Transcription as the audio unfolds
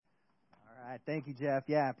Thank you, Jeff.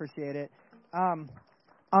 Yeah, appreciate it. On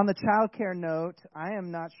the childcare note, I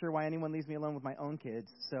am not sure why anyone leaves me alone with my own kids.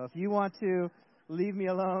 So if you want to leave me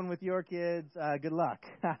alone with your kids, good luck.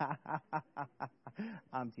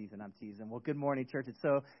 I'm teasing. Well, good morning, church. It's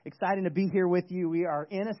so exciting to be here with you. We are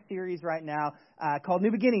in a series right now called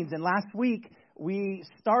New Beginnings. And last week, we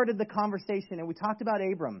started the conversation and we talked about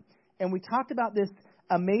Abram. And we talked about this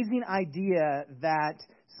amazing idea that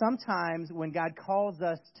sometimes when God calls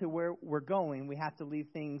us to where we're going, we have to leave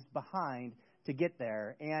things behind to get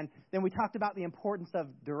there. And then we talked about the importance of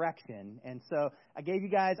direction. And so I gave you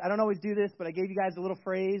guys, I don't always do this, but I gave you guys a little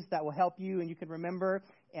phrase that will help you and you can remember.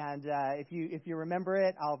 And if you remember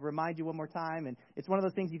it, I'll remind you one more time. And it's one of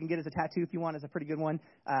those things you can get as a tattoo if you want. It's a pretty good one.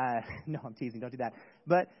 No, I'm teasing. Don't do that.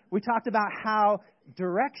 But we talked about how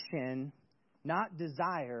direction, not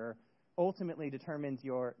desire, ultimately determines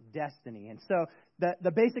your destiny. And so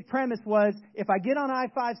the basic premise was, if I get on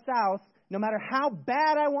I-5 South, no matter how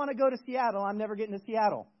bad I want to go to Seattle, I'm never getting to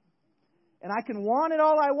Seattle. And I can want it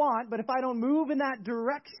all I want, but if I don't move in that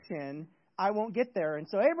direction, I won't get there. And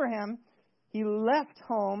so Abraham, he left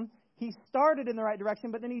home. He started in the right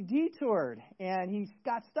direction, but then he detoured, and he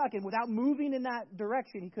got stuck. And without moving in that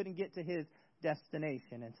direction, he couldn't get to his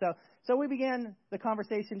destination. And so we began the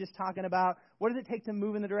conversation just talking about what does it take to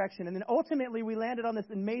move in the direction. And then ultimately we landed on this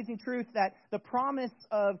amazing truth that the promise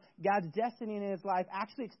of God's destiny in his life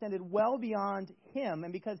actually extended well beyond him.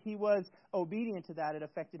 And because he was obedient to that, it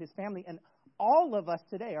affected his family. And all of us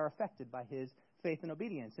today are affected by his faith and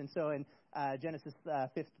obedience. And so in Genesis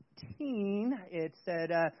 15, it said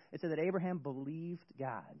that Abraham believed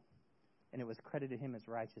God, and it was credited him as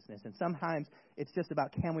righteousness. And sometimes it's just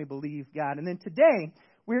about, can we believe God? And then today,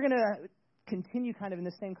 we're going to continue kind of in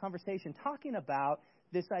the same conversation, talking about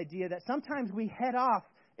this idea that sometimes we head off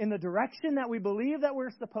in the direction that we believe that we're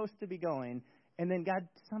supposed to be going, and then God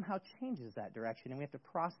somehow changes that direction, and we have to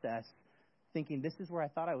process thinking, this is where I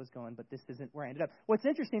thought I was going, but this isn't where I ended up. What's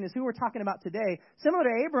interesting is who we're talking about today. Similar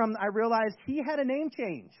to Abram, I realized he had a name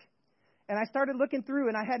change. And I started looking through,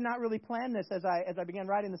 and I had not really planned this as I began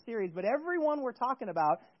writing the series, but everyone we're talking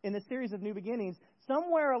about in the series of New Beginnings,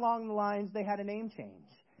 somewhere along the lines, they had a name change.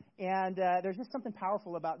 And there's just something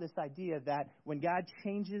powerful about this idea that when God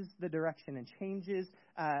changes the direction and changes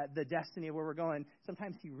the destiny of where we're going,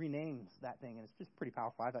 sometimes he renames that thing, and it's just pretty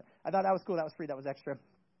powerful. I thought that was cool. That was free. That was extra.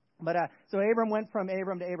 But so Abram went from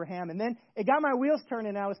Abram to Abraham, and then it got my wheels turning,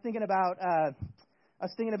 and I was thinking about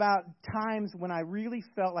times when I really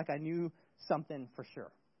felt like I knew something for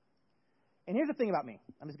sure. And here's the thing about me.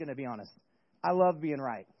 I'm just going to be honest. I love being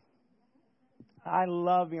right. I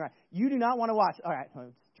love being right. You do not want to watch. All right,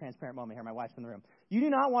 transparent moment here. My wife's in the room. You do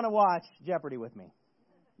not want to watch Jeopardy with me.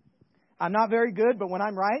 I'm not very good, but when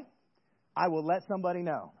I'm right, I will let somebody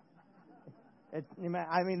know.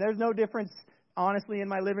 There's no difference, honestly, in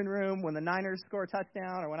my living room when the Niners score a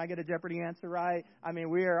touchdown or when I get a Jeopardy answer right.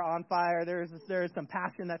 We are on fire. There's some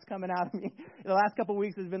passion that's coming out of me. The last couple of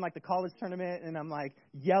weeks has been like the college tournament, and I'm like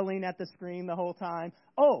yelling at the screen the whole time.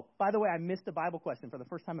 Oh, by the way, I missed a Bible question for the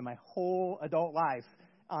first time in my whole adult life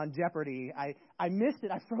on Jeopardy. I missed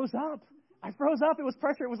it. I froze up. It was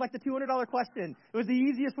pressure. It was like the $200 question. It was the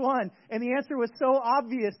easiest one, and the answer was so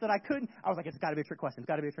obvious that I couldn't. I was like, it's got to be a trick question. It's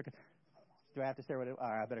got to be a trick question. Do I have to share what it was?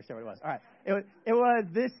 All right, I better share what it was. All right. It was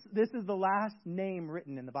this is the last name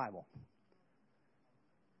written in the Bible.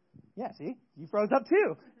 Yeah, see? You froze up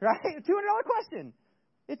too, right? $200 question.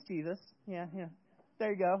 It's Jesus. Yeah.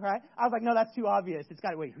 There you go, right? I was like, no, that's too obvious. It's got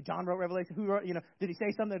to wait. John wrote Revelation. Who wrote, did he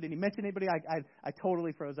say something? Did he mention anybody? I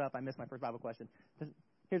totally froze up. I missed my first Bible question.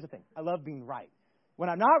 Here's the thing. I love being right. When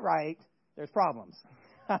I'm not right, there's problems.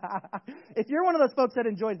 If you're one of those folks that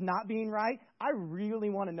enjoys not being right, I really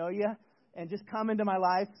want to know you. And just come into my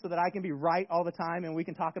life so that I can be right all the time and we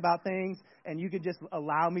can talk about things and you can just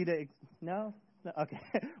allow me to... No? Okay.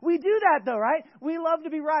 We do that though, right? We love to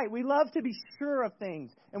be right. We love to be sure of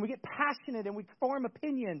things. And we get passionate and we form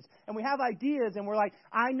opinions and we have ideas and we're like,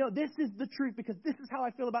 I know this is the truth because this is how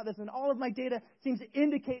I feel about this. And all of my data seems to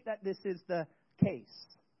indicate that this is the case.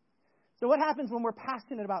 So what happens when we're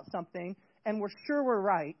passionate about something and we're sure we're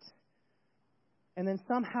right and then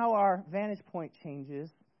somehow our vantage point changes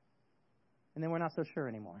and then we're not so sure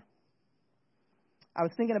anymore? I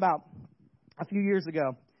was thinking about a few years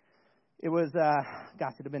ago. It was,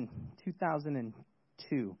 it had been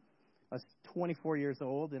 2002. I was 24 years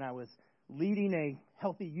old, and I was leading a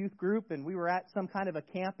healthy youth group, and we were at some kind of a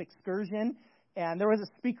camp excursion, and there was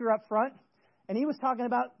a speaker up front, and he was talking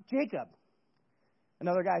about Jacob,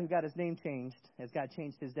 another guy who got his name changed as God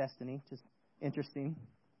changed his destiny, which is interesting.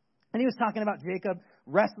 And he was talking about Jacob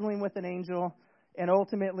wrestling with an angel, and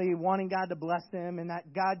ultimately wanting God to bless him, and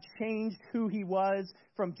that God changed who he was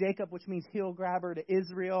from Jacob, which means heel grabber, to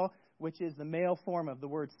Israel, which is the male form of the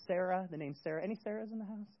word Sarah, the name Sarah. Any Sarahs in the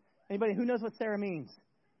house? Anybody who knows what Sarah means?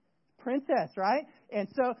 Princess, right? And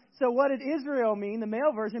so what did Israel mean? The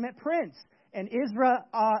male version meant prince. And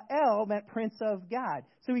Israel meant Prince of God.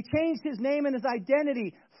 So he changed his name and his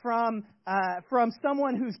identity from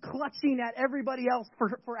someone who's clutching at everybody else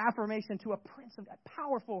for affirmation to a Prince of God.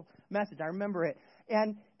 Powerful message. I remember it.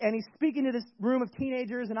 And he's speaking to this room of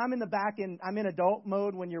teenagers, and I'm in the back, and I'm in adult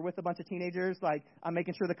mode when you're with a bunch of teenagers. Like, I'm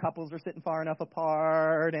making sure the couples are sitting far enough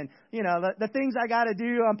apart, and, the things I got to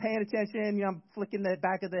do, I'm paying attention. I'm flicking the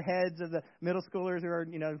back of the heads of the middle schoolers who are,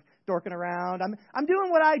 dorking around. I'm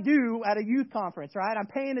doing what I do at a youth conference, right? I'm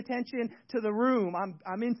paying attention to the room.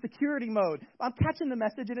 I'm in security mode. I'm catching the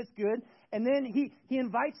message, and it's good. And then he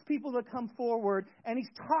invites people to come forward, and he's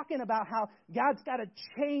talking about how God's got to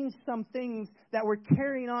change some things that we're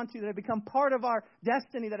carrying on to, that have become part of our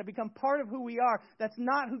destiny, that have become part of who we are. That's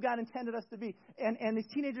not who God intended us to be. And these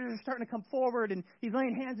teenagers are starting to come forward, and he's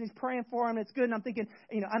laying hands, and he's praying for them, and it's good. And I'm thinking,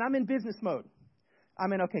 and I'm in business mode.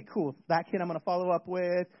 Okay, cool. That kid I'm going to follow up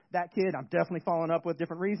with. That kid I'm definitely following up with,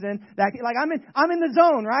 different reason. That kid, I'm in the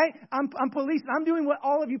zone, right? I'm policing. I'm doing what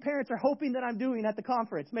all of you parents are hoping that I'm doing at the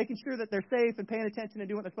conference, making sure that they're safe and paying attention and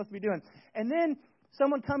doing what they're supposed to be doing. And then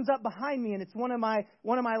someone comes up behind me, and it's one of my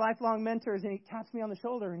lifelong mentors, and he taps me on the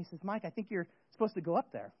shoulder, and he says, "Mike, I think you're supposed to go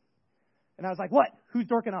up there." And I was like, "What? Who's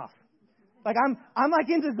dorking off?" I'm like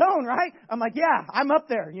in the zone, right? I'm like, yeah, I'm up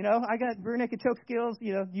there, I got rear naked choke skills,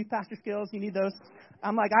 youth pastor skills, you need those.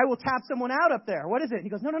 I'm like, I will tap someone out up there. What is it? And he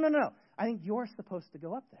goes, no. I think you're supposed to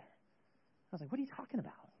go up there. I was like, what are you talking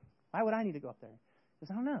about? Why would I need to go up there? He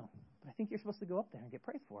goes, I don't know, but I think you're supposed to go up there and get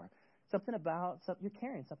prayed for. Something about you're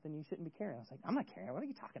carrying something you shouldn't be carrying. I was like, I'm not carrying. What are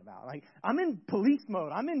you talking about? Like, I'm in police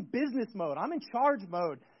mode. I'm in business mode. I'm in charge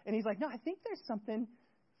mode. And he's like, no, I think there's something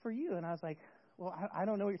for you. And I was like, well, I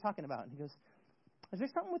don't know what you're talking about. And he goes, is there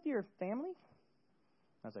something with your family?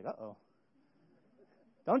 I was like, uh-oh.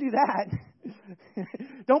 Don't do that.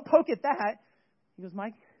 Don't poke at that. He goes,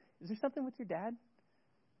 Mike, is there something with your dad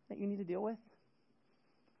that you need to deal with?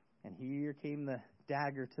 And here came the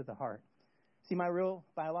dagger to the heart. See, my real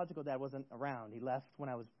biological dad wasn't around. He left when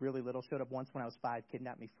I was really little, showed up once when I was 5,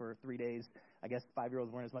 kidnapped me for 3 days. I guess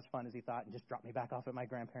 5-year-olds weren't as much fun as he thought, and just dropped me back off at my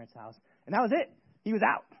grandparents' house. And that was it. He was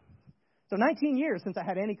out. So 19 years since I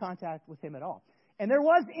had any contact with him at all. And there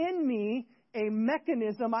was in me a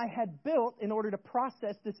mechanism I had built in order to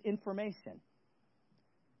process this information.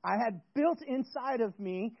 I had built inside of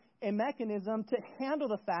me a mechanism to handle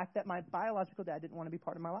the fact that my biological dad didn't want to be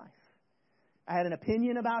part of my life. I had an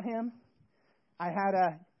opinion about him. I had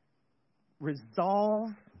a resolve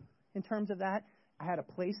in terms of that. I had a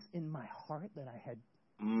place in my heart that I had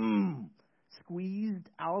squeezed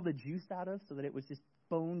all the juice out of so that it was just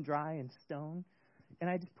bone dry and stone. And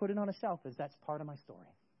I just put it on a shelf as that's part of my story.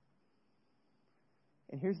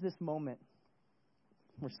 And here's this moment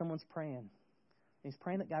where someone's praying. And he's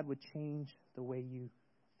praying that God would change the way you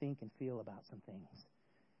think and feel about some things.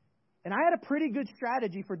 And I had a pretty good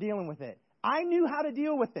strategy for dealing with it. I knew how to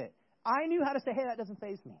deal with it. I knew how to say, hey, that doesn't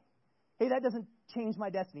faze me. Hey, that doesn't change my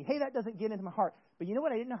destiny. Hey, that doesn't get into my heart. But you know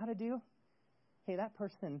what I didn't know how to do? Hey, that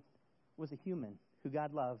person was a human who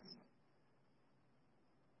God loves.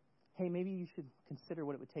 Hey, maybe you should consider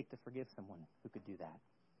what it would take to forgive someone who could do that.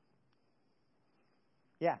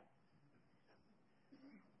 Yeah.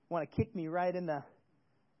 Want to kick me right in the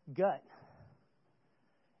gut.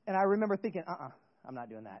 And I remember thinking, I'm not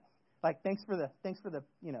doing that. Like, thanks for the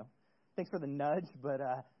nudge, but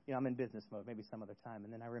I'm in business mode, maybe some other time.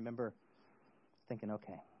 And then I remember thinking,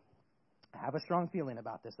 okay, I have a strong feeling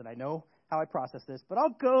about this, and I know how I process this, but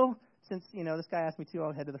I'll go, since, this guy asked me to,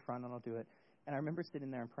 I'll head to the front and I'll do it. And I remember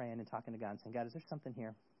sitting there and praying and talking to God and saying, God, is there something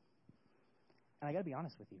here? And I got to be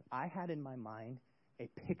honest with you. I had in my mind a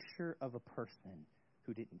picture of a person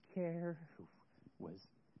who didn't care, who was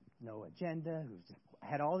no agenda, who just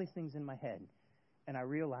had all these things in my head. And I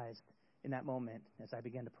realized in that moment, as I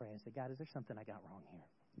began to pray, I said, God, is there something I got wrong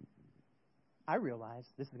here? I realized,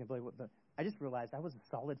 this is going to blow you away, but I just realized I was a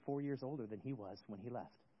solid 4 years older than he was when he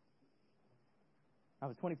left. I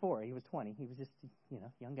was 24. He was 20. He was just,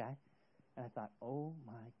 young guy. And I thought, oh,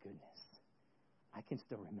 my goodness. I can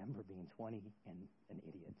still remember being 20 and an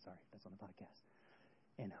idiot. Sorry, that's on the podcast.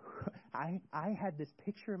 And I had this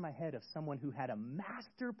picture in my head of someone who had a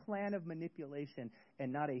master plan of manipulation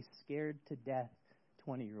and not a scared-to-death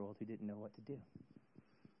 20-year-old who didn't know what to do.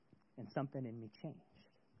 And something in me changed.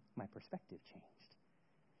 My perspective changed.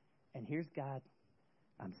 And here's God.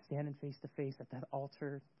 I'm standing face to face at that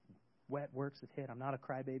altar. wet works have hit. I'm not a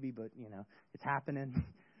crybaby, but, it's happening.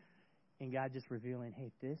 And God just revealing,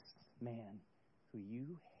 hey, this man who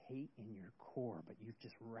you hate in your core, but you've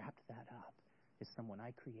just wrapped that up, is someone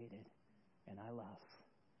I created and I love,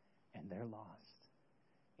 and they're lost.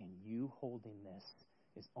 And you holding this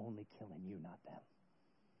is only killing you, not them.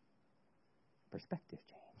 Perspective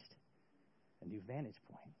changed. A new vantage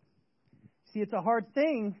point. See, it's a hard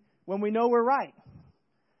thing when we know we're right.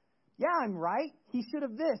 Yeah, I'm right. He should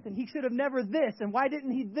have this, and he should have never this, and why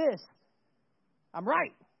didn't he this? I'm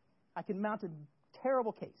right. I can mount a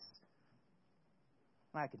terrible case.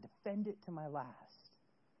 I can defend it to my last.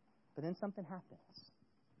 But then something happens.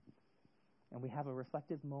 And we have a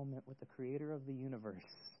reflective moment with the creator of the universe.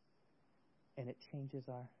 And it changes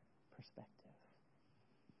our perspective.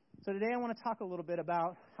 So today I want to talk a little bit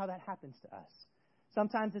about how that happens to us.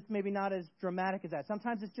 Sometimes it's maybe not as dramatic as that.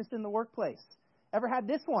 Sometimes it's just in the workplace. Ever had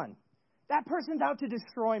this one? That person's out to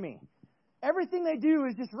destroy me. Everything they do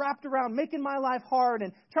is just wrapped around making my life hard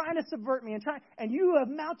and trying to subvert me. And you have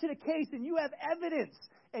mounted a case, and you have evidence,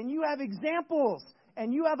 and you have examples,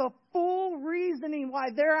 and you have a full reasoning why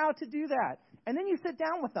they're out to do that. And then you sit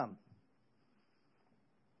down with them.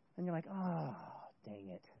 And you're like, oh, dang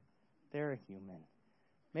it. They're a human.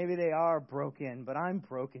 Maybe they are broken, but I'm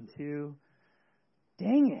broken too.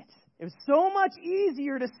 Dang it. It was so much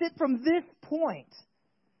easier to sit from this point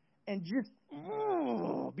and just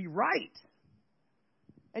be right.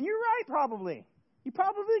 And you're right, probably. You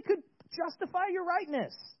probably could justify your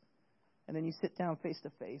rightness. And then you sit down face to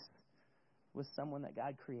face with someone that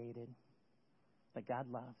God created, that God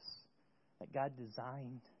loves, that God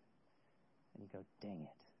designed. And you go, dang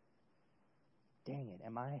it. Dang it.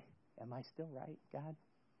 Am I still right, God,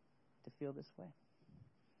 to feel this way?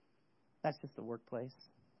 That's just the workplace.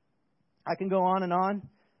 I can go on and on.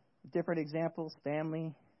 Different examples,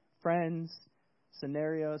 family, friends,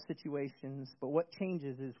 scenarios, situations. But what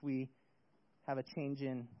changes is we have a change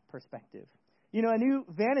in perspective. A new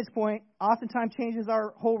vantage point oftentimes changes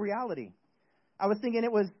our whole reality. I was thinking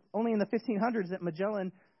it was only in the 1500s that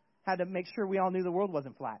Magellan had to make sure we all knew the world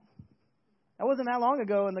wasn't flat. That wasn't that long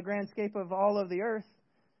ago in the grand scape of all of the earth.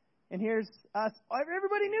 And here's us.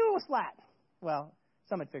 Everybody knew it was flat. Well,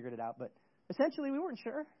 some had figured it out, but essentially we weren't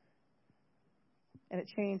sure. And it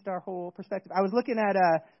changed our whole perspective. I was looking at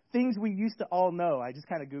things we used to all know. I just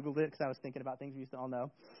kind of Googled it because I was thinking about things we used to all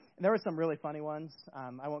know. And there were some really funny ones.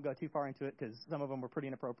 I won't go too far into it because some of them were pretty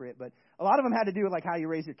inappropriate. But a lot of them had to do with like how you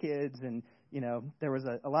raise your kids. And, there was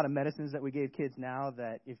a lot of medicines that we gave kids now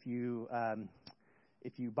that if you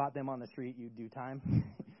bought them on the street, you'd do time.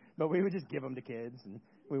 But we would just give them to kids. And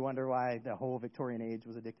we wonder why the whole Victorian age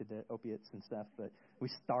was addicted to opiates and stuff. But we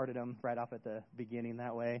started them right off at the beginning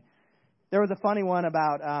that way. There was a funny one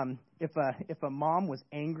about if a mom was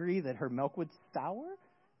angry that her milk would sour,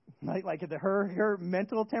 like her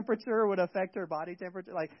mental temperature would affect her body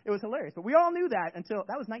temperature. Like, it was hilarious. But we all knew that until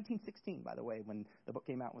that was 1916, by the way, when the book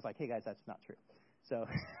came out. It was like, hey guys, that's not true. So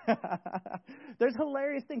there's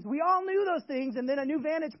hilarious things. We all knew those things, and then a new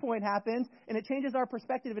vantage point happens, and it changes our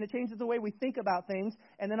perspective, and it changes the way we think about things.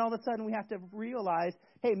 And then all of a sudden we have to realize,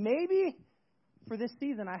 hey, maybe for this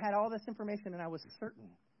season I had all this information and I was certain.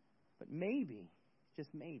 But maybe, just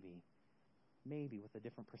maybe with a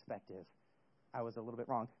different perspective, I was a little bit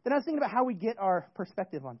wrong. Then I was thinking about how we get our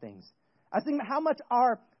perspective on things. I was thinking about how much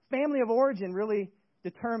our family of origin really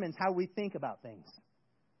determines how we think about things.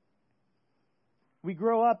 We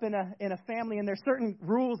grow up in a family, and there's certain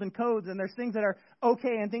rules and codes, and there's things that are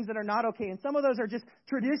okay and things that are not okay. And some of those are just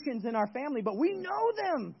traditions in our family, but we know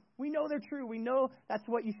them. We know they're true. We know that's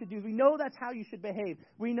what you should do. We know that's how you should behave.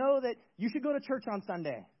 We know that you should go to church on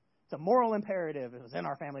Sunday. It's a moral imperative. It was in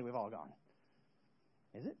our family. We've all gone.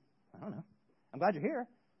 Is it? I don't know. I'm glad you're here.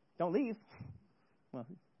 Don't leave. Well,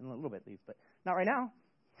 in a little bit leave, but not right now.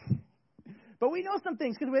 But we know some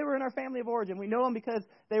things because we were in our family of origin. We know them because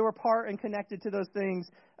they were part and connected to those things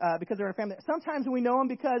because they're in our family. Sometimes we know them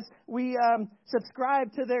because we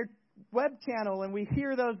subscribe to their web channel and we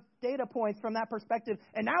hear those data points from that perspective.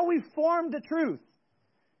 And now we've formed the truth.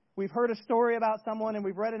 We've heard a story about someone, and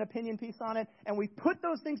we've read an opinion piece on it, and we've put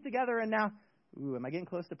those things together, and now, am I getting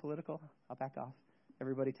close to political? I'll back off.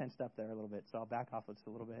 Everybody tensed up there a little bit, so I'll back off just a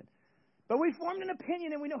little bit. But we formed an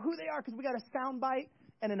opinion, and we know who they are because we got a sound bite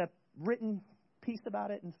and a written piece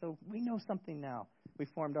about it, and so we know something now. We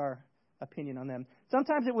formed our opinion on them.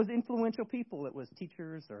 Sometimes it was influential people. It was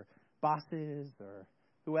teachers or bosses or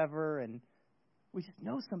whoever, and we just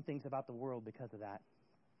know some things about the world because of that.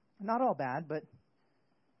 Not all bad, but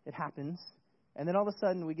it happens, and then all of a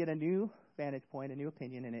sudden we get a new vantage point, a new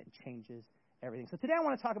opinion, and it changes everything. So today I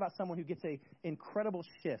want to talk about someone who gets an incredible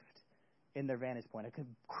shift in their vantage point, an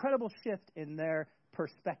incredible shift in their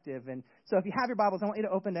perspective. And so if you have your Bibles, I want you to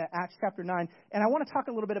open to Acts chapter 9. And I want to talk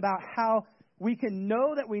a little bit about how we can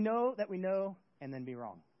know that we know that we know and then be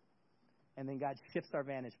wrong. And then God shifts our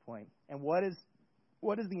vantage point. And what is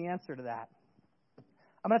the answer to that?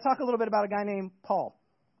 I'm going to talk a little bit about a guy named Paul.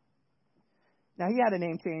 Now, he had a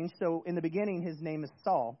name change. So in the beginning, his name is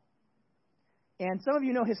Saul. And some of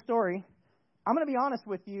you know his story. I'm going to be honest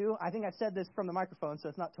with you. I think I've said this from the microphone, so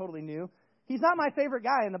it's not totally new. He's not my favorite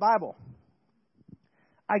guy in the Bible.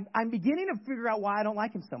 I'm beginning to figure out why I don't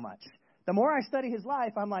like him so much. The more I study his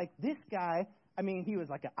life, I'm like, this guy, I mean, he was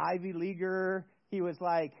like an Ivy Leaguer. He was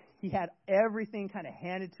like, he had everything kind of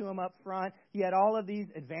handed to him up front. He had all of these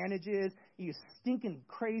advantages. He was stinking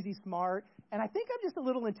crazy smart. And I think I'm just a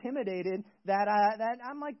little intimidated that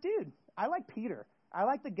I'm like, dude, I like Peter. I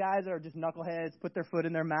like the guys that are just knuckleheads, put their foot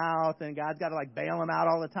in their mouth, and God's got to like bail them out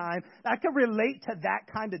all the time. I can relate to that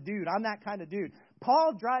kind of dude. I'm that kind of dude.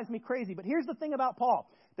 Paul drives me crazy. But here's the thing about Paul.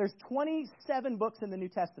 There's 27 books in the New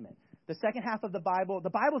Testament. The second half of the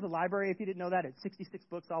Bible's a library, if you didn't know that. It's 66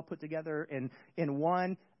 books all put together in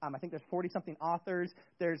one. I think there's 40-something authors.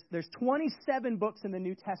 There's 27 books in the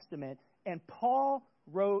New Testament, and Paul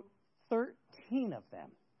wrote 13 of them.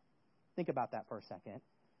 Think about that for a second.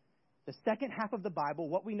 The second half of the Bible,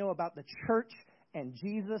 what we know about the church and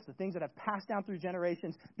Jesus, the things that have passed down through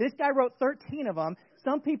generations. This guy wrote 13 of them.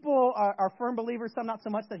 Some people are firm believers, some not so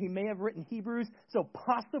much, that he may have written Hebrews. So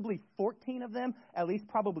possibly 14 of them, at least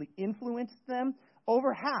probably influenced them.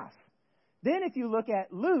 Over half. Then if you look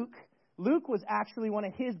at Luke, Luke was actually one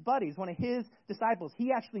of his buddies, one of his disciples.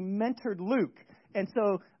 He actually mentored Luke. And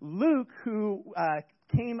so Luke, who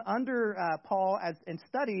came under Paul and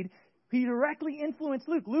studied, he directly influenced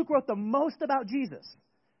Luke. Luke wrote the most about Jesus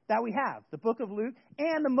that we have, the book of Luke,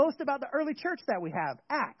 and the most about the early church that we have,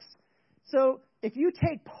 Acts. So if you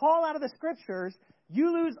take Paul out of the scriptures,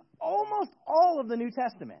 you lose almost all of the New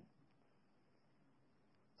Testament.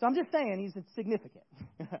 So I'm just saying he's significant.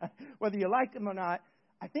 Whether you like him or not,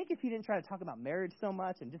 I think if he didn't try to talk about marriage so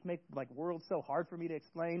much and just make like words so hard for me to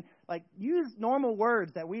explain, like use normal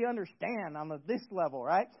words that we understand on this level,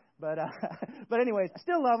 right? But anyways, I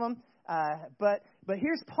still love him. But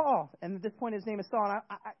here's Paul, and at this point his name is Saul,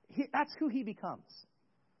 and that's who he becomes.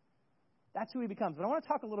 That's who he becomes. But I want to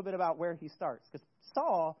talk a little bit about where he starts, because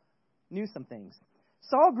Saul knew some things.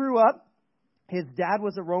 Saul grew up. His dad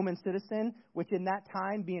was a Roman citizen, which in that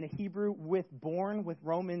time, being a Hebrew born with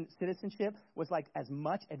Roman citizenship, was like as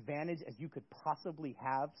much advantage as you could possibly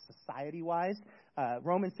have society-wise.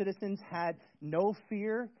 Roman citizens had no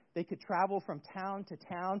fear. They could travel from town to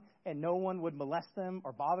town, and no one would molest them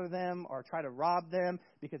or bother them or try to rob them,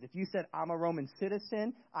 because if you said, I'm a Roman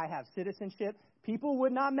citizen, I have citizenship, people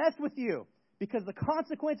would not mess with you, because the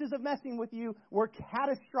consequences of messing with you were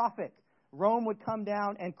catastrophic. Rome would come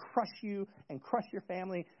down and crush you and crush your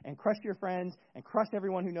family and crush your friends and crush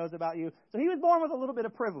everyone who knows about you. So he was born with a little bit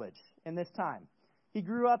of privilege in this time. He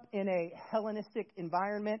grew up in a Hellenistic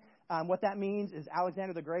environment. What that means is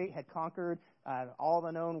Alexander the Great had conquered all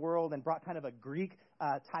the known world and brought kind of a Greek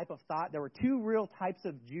type of thought. There were two real types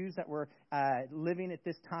of Jews that were living at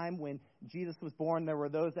this time when Jesus was born. There were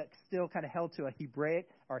those that still kind of held to a Hebraic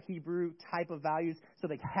or Hebrew type of values. So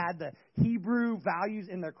they had the Hebrew values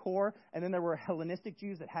in their core. And then there were Hellenistic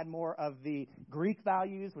Jews that had more of the Greek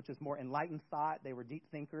values, which is more enlightened thought. They were deep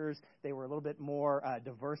thinkers. They were a little bit more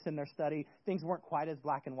diverse in their study. Things weren't quite as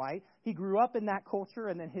black and white. He grew up in that culture,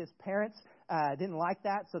 and then his parents didn't like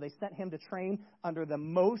that, so they sent him to train under the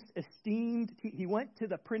most esteemed. He went to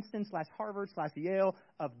the Princeton/Harvard/Yale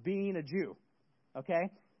of being a Jew, okay?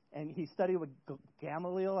 And he studied with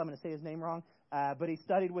Gamaliel. I'm going to say his name wrong, but he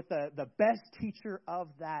studied with the best teacher of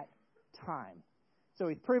that time. So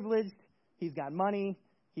he's privileged. He's got money.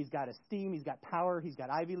 He's got esteem. He's got power. He's got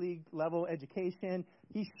Ivy League level education.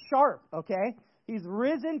 He's sharp, okay? He's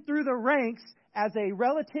risen through the ranks as a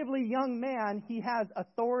relatively young man. He has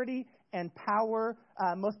authority and power.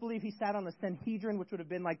 Most believe he sat on the Sanhedrin, which would have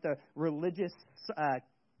been like the religious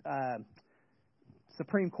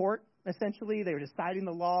Supreme Court, essentially. They were deciding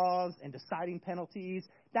the laws and deciding penalties.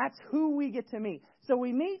 That's who we get to meet. So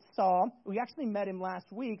we meet Saul. We actually met him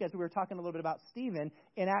last week as we were talking a little bit about Stephen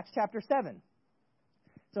in Acts chapter 7.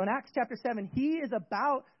 So in Acts chapter 7, he is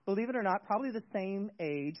about, believe it or not, probably the same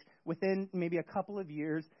age, within maybe a couple of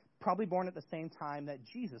years, probably born at the same time that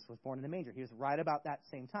Jesus was born in the manger. He was right about that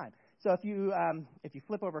same time. So if you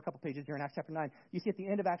flip over a couple pages here in Acts chapter 9, you see at the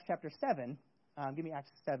end of Acts chapter 7, give me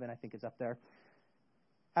Acts 7, I think is up there.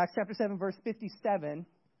 Acts chapter 7, verse 57.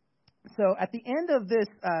 So at the end of this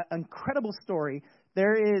incredible story,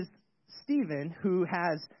 there is Stephen, who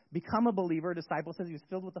has become a believer, a disciple, says he was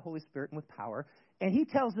filled with the Holy Spirit and with power. And he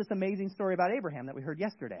tells this amazing story about Abraham that we heard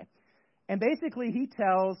yesterday. And basically, he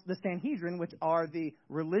tells the Sanhedrin, which are the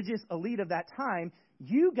religious elite of that time,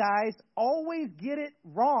 you guys always get it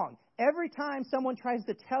wrong. Every time someone tries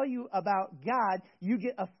to tell you about God, you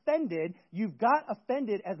get offended. You've got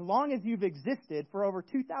offended as long as you've existed. For over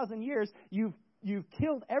 2,000 years, you've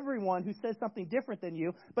killed everyone who says something different than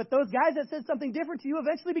you. But those guys that said something different to you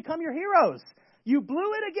eventually become your heroes. You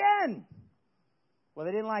blew it again. Well,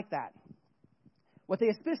 they didn't like that. What they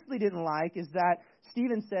especially didn't like is that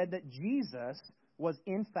Stephen said that Jesus was,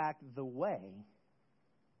 in fact, the way,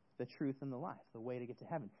 the truth, and the life, the way to get to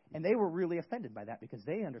heaven. And they were really offended by that because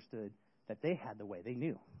they understood that they had the way. They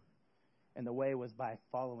knew. And the way was by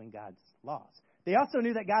following God's laws. They also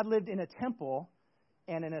knew that God lived in a temple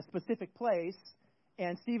and in a specific place.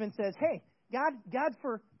 And Stephen says, hey, God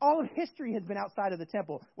for all of history has been outside of the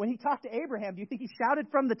temple. When he talked to Abraham, do you think he shouted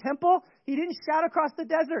from the temple? He didn't shout across the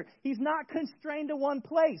desert. He's not constrained to one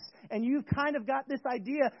place. And you've kind of got this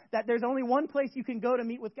idea that there's only one place you can go to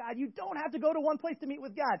meet with God. You don't have to go to one place to meet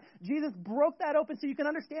with God. Jesus broke that open so you can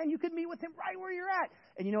understand you could meet with him right where you're at.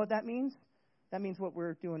 And you know what that means? That means what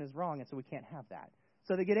we're doing is wrong, and so we can't have that.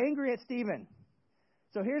 So they get angry at Stephen.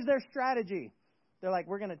 So here's their strategy. They're like,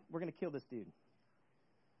 we're gonna kill this dude.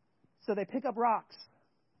 So they pick up rocks,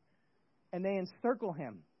 and they encircle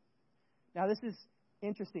him. Now, this is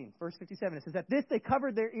interesting. Verse 57, it says, at this they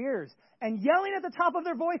covered their ears, and yelling at the top of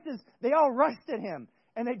their voices, they all rushed at him,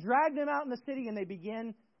 and they dragged him out in the city, and they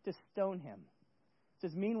began to stone him. It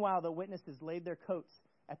says, meanwhile, the witnesses laid their coats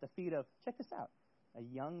at the feet of, check this out, a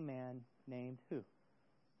young man named who?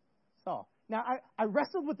 Saul. Now, I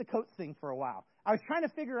wrestled with the coats thing for a while. I was trying to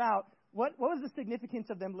figure out what was the significance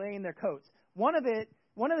of them laying their coats. One of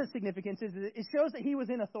the significances is it shows that he was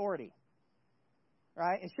in authority,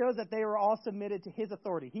 right? It shows that they were all submitted to his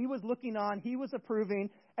authority. He was looking on. He was approving.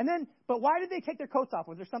 But why did they take their coats off?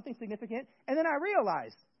 Was there something significant? And then I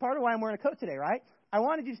realized, part of why I'm wearing a coat today, right? I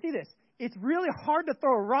wanted you to see this. It's really hard to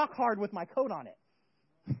throw a rock hard with my coat on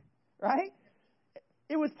it, right?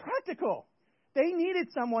 It was practical. They needed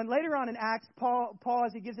someone. Later on in Acts, Paul,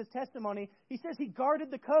 as he gives his testimony, he says he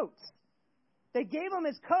guarded the coats. They gave him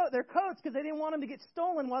their coats because they didn't want him to get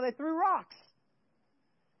stolen while they threw rocks.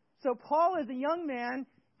 So Paul is a young man,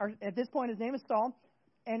 or at this point his name is Saul,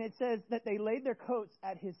 and it says that they laid their coats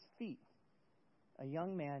at his feet. A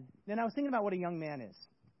young man. Then I was thinking about what a young man is.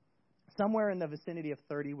 Somewhere in the vicinity of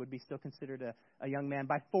 30 would be still considered a young man.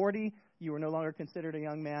 By 40, you were no longer considered a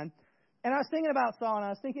young man. And I was thinking about Saul, and I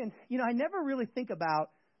was thinking, I never really think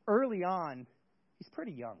about early on, he's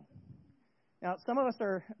pretty young. Now, some of us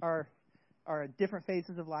are at different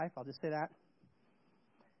phases of life. I'll just say that.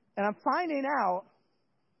 And I'm finding out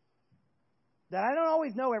that I don't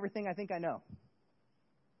always know everything I think I know.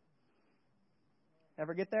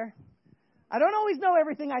 Ever get there? I don't always know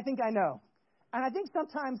everything I think I know. And I think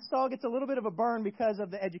sometimes Saul gets a little bit of a burn because of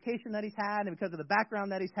the education that he's had and because of the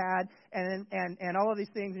background that he's had and all of these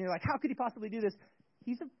things. And you're like, how could he possibly do this?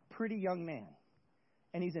 He's a pretty young man.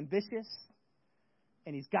 And he's ambitious.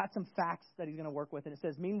 And he's got some facts that he's going to work with. And it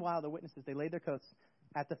says, meanwhile, the witnesses, they laid their coats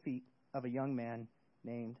at the feet of a young man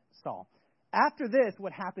named Saul. After this,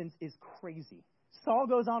 what happens is crazy. Saul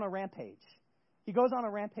goes on a rampage. He goes on a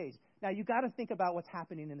rampage. Now, you got to think about what's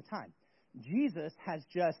happening in the time. Jesus has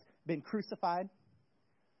just been crucified.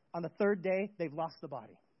 On the third day, they've lost the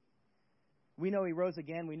body. We know he rose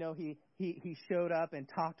again. We know he showed up and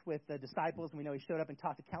talked with the disciples. We know he showed up and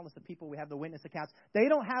talked to countless of people. We have the witness accounts. They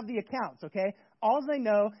don't have the accounts, okay? All they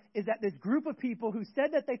know is that this group of people who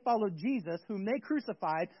said that they followed Jesus, whom they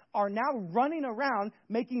crucified, are now running around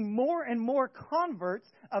making more and more converts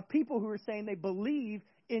of people who are saying they believe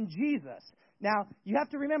in Jesus. Now, you have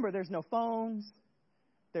to remember, there's no phones.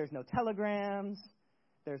 There's no telegrams.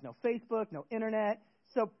 There's no Facebook, no internet.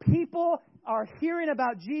 So people are hearing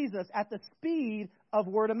about Jesus at the speed of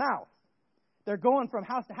word of mouth. They're going from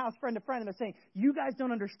house to house, friend to friend, and they're saying, you guys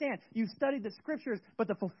don't understand. You've studied the Scriptures, but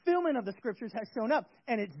the fulfillment of the Scriptures has shown up,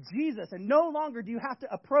 and it's Jesus. And no longer do you have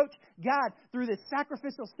to approach God through this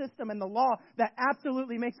sacrificial system and the law that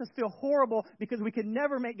absolutely makes us feel horrible because we can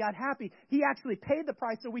never make God happy. He actually paid the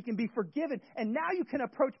price so we can be forgiven, and now you can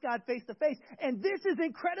approach God face to face. And this is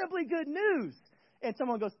incredibly good news. And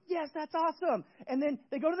someone goes, yes, that's awesome. And then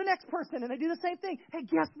they go to the next person and they do the same thing. Hey,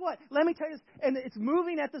 guess what? Let me tell you this. And it's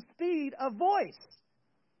moving at the speed of voice.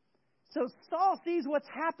 So Saul sees what's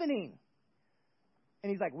happening.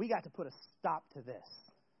 And he's like, we got to put a stop to this.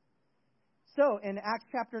 So in Acts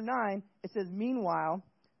chapter 9, it says, meanwhile,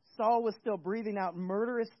 Saul was still breathing out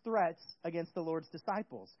murderous threats against the Lord's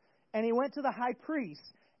disciples. And he went to the high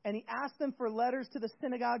priest And he asked them for letters to the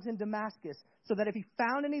synagogues in Damascus, so that if he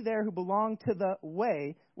found any there who belonged to the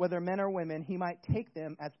way, whether men or women, he might take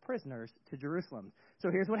them as prisoners to Jerusalem. So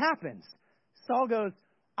here's what happens. Saul goes,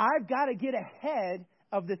 I've got to get ahead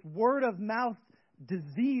of this word of mouth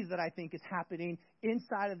disease that I think is happening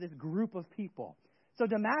inside of this group of people. So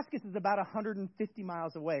Damascus is about 150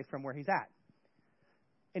 miles away from where he's at.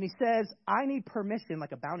 And he says, I need permission,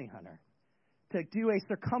 like a bounty hunter, to do a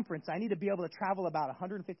circumference. I need to be able to travel about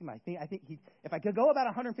 150 miles. I think if I could go about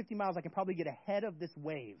 150 miles, I can probably get ahead of this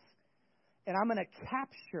wave. And I'm going to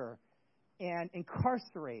capture and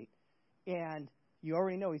incarcerate. And you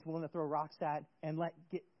already know he's willing to throw rocks at and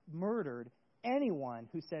get murdered anyone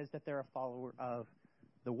who says that they're a follower of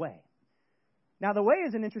the way. Now, the way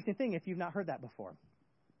is an interesting thing if you've not heard that before.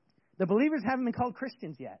 The believers haven't been called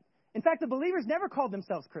Christians yet. In fact, the believers never called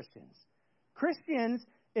themselves Christians. Christians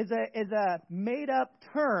is a made-up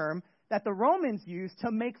term that the Romans used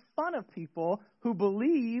to make fun of people who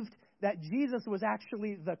believed that Jesus was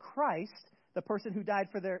actually the Christ, the person who died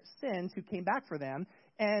for their sins, who came back for them,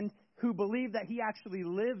 and who believed that he actually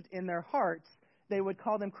lived in their hearts. They would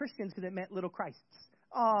call them Christians because it meant little Christs.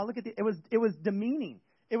 Oh, look at it was demeaning.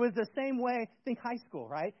 It was the same way, think high school,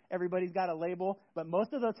 right? Everybody's got a label, but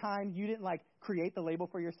most of the time you didn't create the label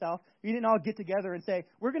for yourself. You didn't all get together and say,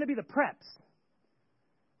 we're going to be the preps.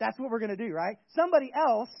 That's what we're going to do, right? Somebody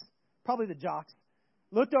else, probably the jocks,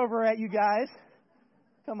 looked over at you guys.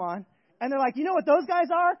 Come on. And they're like, you know what those guys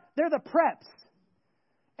are? They're the preps.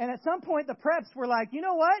 And at some point the preps were like, you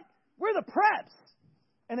know what? We're the preps.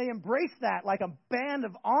 And they embraced that like a band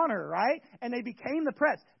of honor, right? And they became the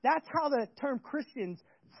preps. That's how the term Christians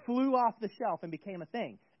flew off the shelf and became a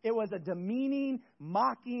thing. It was a demeaning,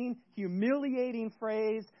 mocking, humiliating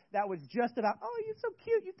phrase that was just about, oh, you're so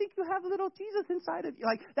cute. You think you have a little Jesus inside of you.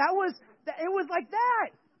 It was like that.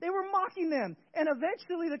 They were mocking them. And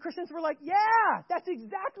eventually the Christians were like, yeah, that's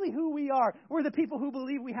exactly who we are. We're the people who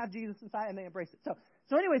believe we have Jesus inside, and they embraced it.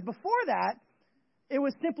 So anyways, before that, it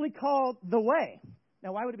was simply called the way.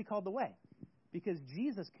 Now, why would it be called the way? Because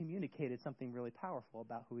Jesus communicated something really powerful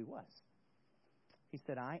about who he was. He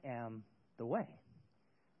said, I am the way,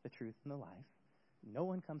 the truth, and the life. No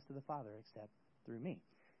one comes to the Father except through me.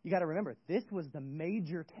 You got to remember, this was the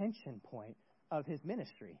major tension point of his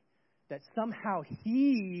ministry, that somehow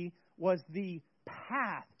he was the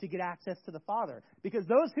path to get access to the Father. Because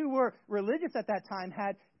those who were religious at that time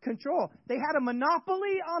had control. They had a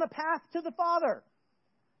monopoly on a path to the Father.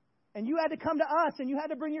 And you had to come to us, and you had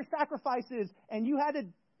to bring your sacrifices, and you had to,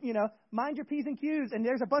 mind your P's and Q's, and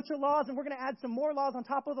there's a bunch of laws, and we're going to add some more laws on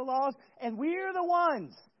top of the laws, and we're the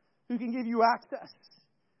ones who can give you access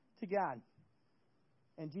to God.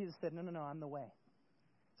 And Jesus said, no, I'm the way.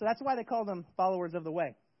 So that's why they call them followers of the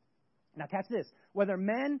way. Now catch this, whether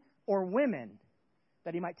men or women,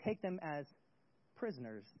 that he might take them as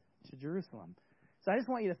prisoners to Jerusalem. So I just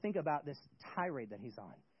want you to think about this tirade that he's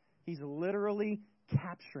on. He's literally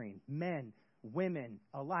capturing men, women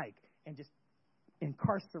alike, and just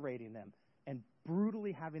incarcerating them and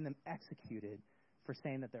brutally having them executed for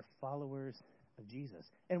saying that they're followers of Jesus.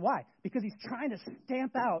 And why? Because he's trying to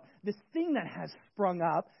stamp out this thing that has sprung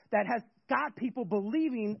up that has got people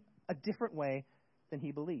believing a different way than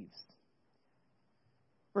he believes.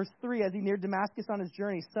 Verse 3, as he neared Damascus on his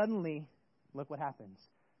journey, suddenly, look what happens.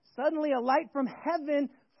 Suddenly a light from heaven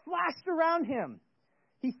flashed around him.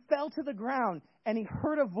 He fell to the ground, and he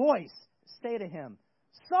heard a voice say to him,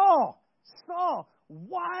 Saul, Saul,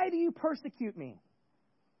 why do you persecute me?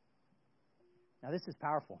 Now this is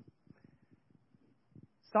powerful.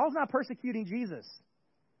 Saul's not persecuting Jesus.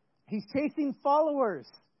 He's chasing followers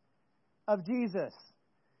of Jesus.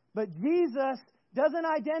 But Jesus doesn't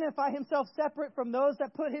identify himself separate from those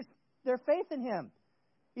that put their faith in him.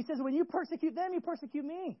 He says, when you persecute them, you persecute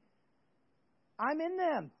me. I'm in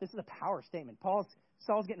them. This is a power statement.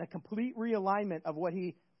 Saul's getting a complete realignment of what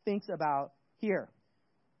he thinks about here.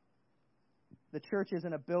 The church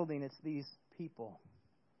isn't a building, it's these people.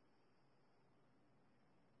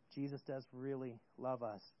 Jesus does really love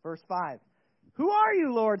us. Verse 5. Who are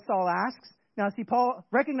you, Lord? Saul asks. Now, see, Paul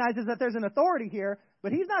recognizes that there's an authority here,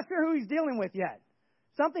 but he's not sure who he's dealing with yet.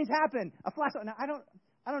 Something's happened. A flash. Now, I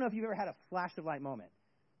don't know if you've ever had a flash of light moment.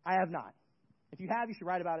 I have not. If you have, you should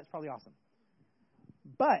write about it. It's probably awesome.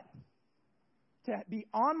 But to be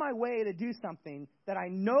on my way to do something that I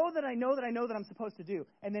know that I'm supposed to do,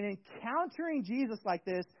 and then encountering Jesus like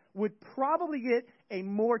this would probably get a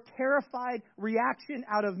more terrified reaction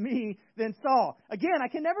out of me than Saul. Again, I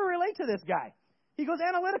can never relate to this guy. He goes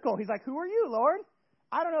analytical. He's like, who are you, Lord?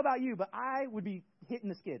 I don't know about you, but I would be hitting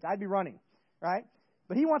the skids. I'd be running, right?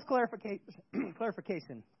 But he wants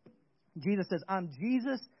clarification. Jesus says, I'm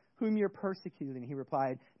Jesus whom you're persecuting. He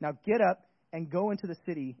replied, now get up and go into the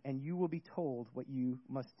city, and you will be told what you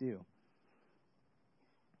must do.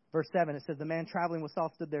 Verse 7, it says, the man traveling with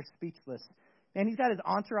Saul stood there speechless. And he's got his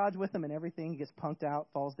entourage with him and everything. He gets punked out,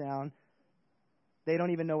 falls down. They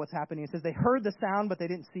don't even know what's happening. It says they heard the sound, but they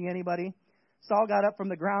didn't see anybody. Saul got up from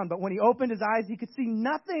the ground, but when he opened his eyes, he could see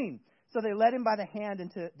nothing. So they led him by the hand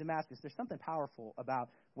into Damascus. There's something powerful about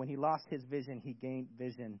when he lost his vision, he gained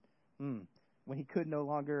vision. When he could no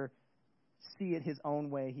longer see it his own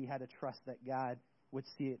way, he had to trust that God would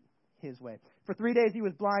see it his way. For 3 days he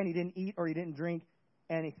was blind. He didn't eat or he didn't drink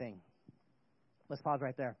anything. Let's pause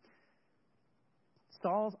right there.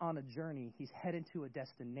 Saul's on a journey. He's headed to a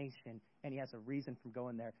destination, and he has a reason for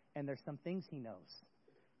going there. And there's some things he knows.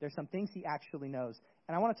 There's some things he actually knows.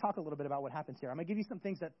 And I want to talk a little bit about what happens here. I'm going to give you some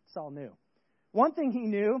things that Saul knew. One thing he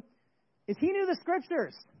knew is he knew the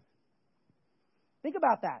Scriptures. Think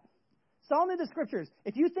about that. Saul knew the Scriptures.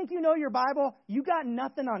 If you think you know your Bible, you got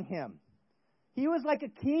nothing on him. He was like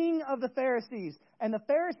a king of the Pharisees, and the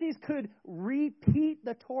Pharisees could repeat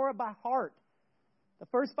the Torah by heart, the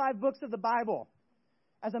first 5 books of the Bible.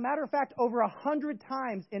 As a matter of fact, over 100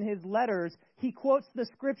 times in his letters, he quotes the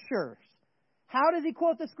Scriptures. How does he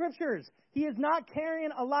quote the Scriptures? He is not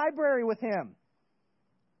carrying a library with him.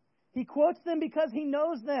 He quotes them because he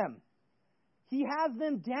knows them. He has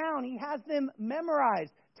them down. He has them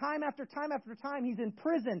memorized. Time after time after time, he's in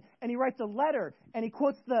prison, and he writes a letter, and he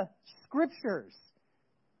quotes the Scriptures.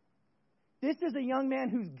 This is a young man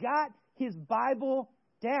who's got his Bible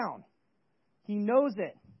down. He knows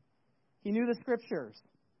it. He knew the Scriptures.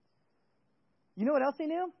 You know what else he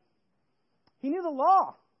knew? He knew the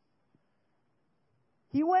law.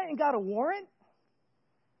 He went and got a warrant.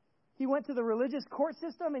 He went to the religious court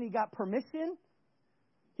system, and he got permission.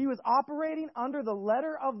 He was operating under the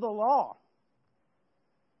letter of the law.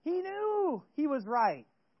 He knew he was right.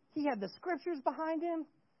 He had the Scriptures behind him.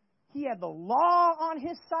 He had the law on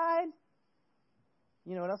his side.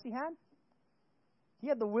 You know what else he had? He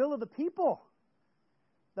had the will of the people,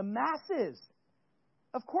 the masses.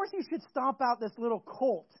 Of course he should stomp out this little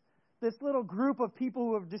cult, this little group of people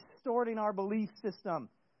who are distorting our belief system.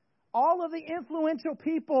 All of the influential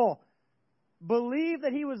people believed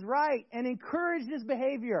that he was right and encouraged his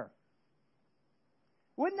behavior.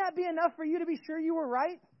 Wouldn't that be enough for you to be sure you were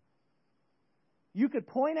right? You could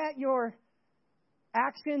point at your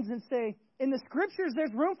actions and say, in the Scriptures,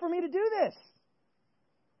 there's room for me to do this.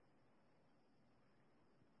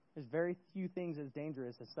 There's very few things as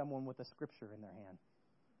dangerous as someone with a Scripture in their hand.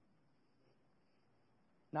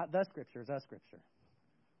 Not the Scriptures, a Scripture.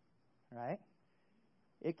 Right?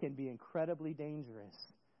 It can be incredibly dangerous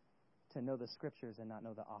to know the Scriptures and not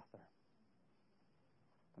know the author.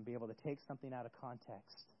 And be able to take something out of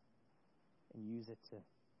context and use it to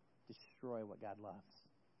destroy what God loves.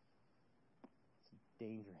 It's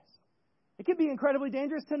dangerous. It can be incredibly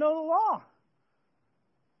dangerous to know the law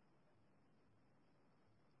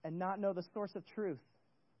and not know the source of truth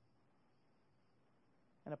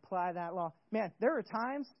and apply that law. Man, there are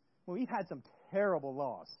times when we've had some terrible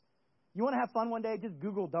laws. You want to have fun one day? Just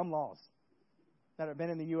Google dumb laws that have been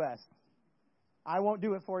in the U.S. I won't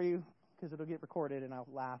do it for you because it'll get recorded and I'll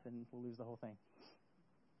laugh and we'll lose the whole thing.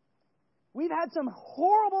 We've had some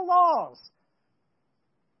horrible laws.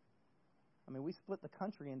 I mean, we split the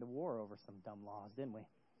country into war over some dumb laws, didn't we?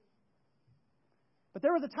 But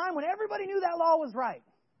there was a time when everybody knew that law was right.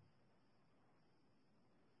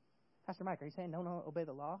 Pastor Mike, are you saying no, obey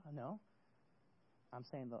the law? No. I'm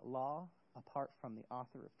saying the law, apart from the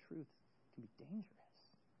author of truth, can be dangerous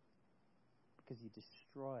because you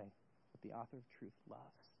destroy what the author of truth loves,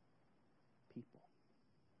 people.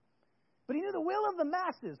 But he knew the will of the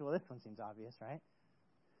masses. Well, this one seems obvious, right?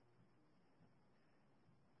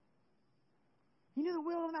 He knew the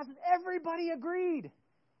will of the masses. Everybody agreed.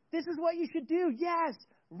 This is what you should do. Yes.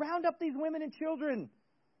 Round up these women and children.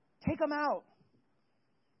 Take them out.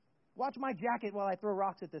 Watch my jacket while I throw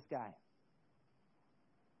rocks at this guy.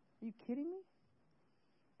 Are you kidding me?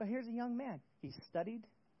 But here's a young man. He studied.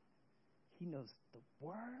 He knows the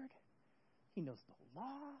Word. He knows the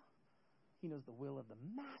law. He knows the will of the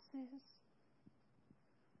masses.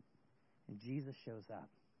 And Jesus shows up.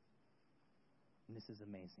 And this is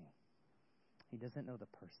amazing. He doesn't know the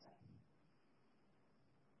person.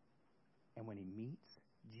 And when he meets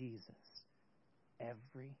Jesus,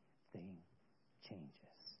 everything changes.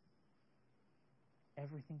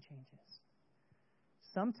 Everything changes.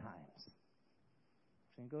 Sometimes,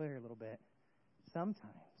 I'm going to go here a little bit.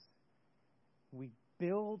 Sometimes we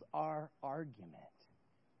build our argument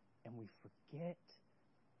and we forget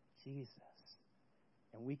Jesus.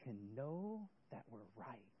 And we can know that we're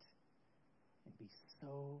right. and be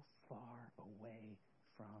so far away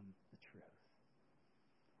from the truth.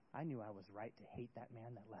 I knew I was right to hate that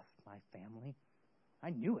man that left my family. I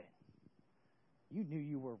knew it. You knew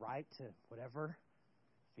you were right to whatever,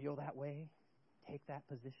 feel that way, take that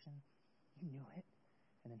position. You knew it.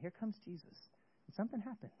 And then here comes Jesus. And something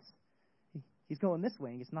happens. He's going this way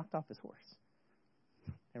and he gets knocked off his horse.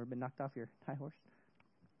 Ever been knocked off your high horse?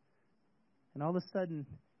 And all of a sudden,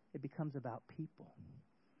 it becomes about people.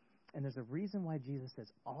 And there's a reason why Jesus says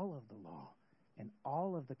all of the law and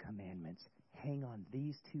all of the commandments hang on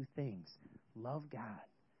these two things. Love God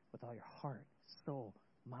with all your heart, soul,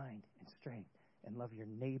 mind, and strength. And love your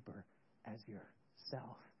neighbor as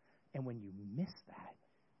yourself. And when you miss that,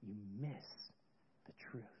 you miss the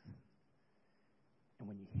truth. And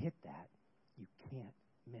when you hit that, you can't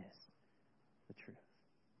miss the truth.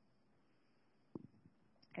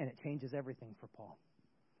 And it changes everything for Paul.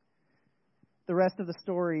 The rest of the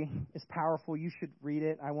story is powerful. You should read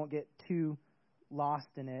it. I won't get too lost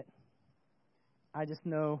in it. I just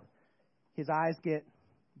know his eyes get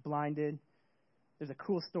blinded. There's a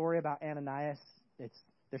cool story about Ananias.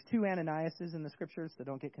 There's two Ananiases in the scriptures, so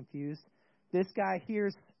don't get confused. This guy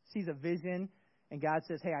sees a vision, and God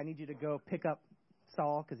says, hey, I need you to go pick up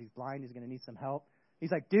Saul because he's blind. He's going to need some help.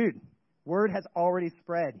 He's like, dude, word has already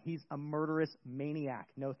spread. He's a murderous maniac.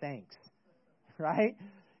 No thanks. Right?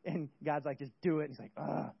 And God's like, just do it. And he's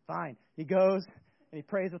like, fine. He goes, and he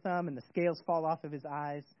prays with them, and the scales fall off of his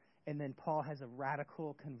eyes. And then Paul has a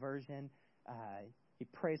radical conversion. He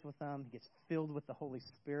prays with them. He gets filled with the Holy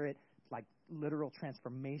Spirit. Like literal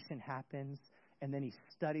transformation happens. And then he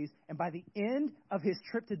studies. And by the end of his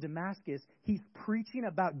trip to Damascus, he's preaching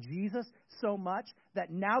about Jesus so much that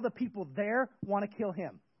now the people there want to kill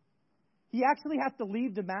him. He actually has to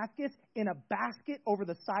leave Damascus in a basket over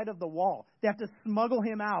the side of the wall. They have to smuggle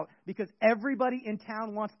him out because everybody in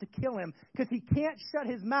town wants to kill him because he can't shut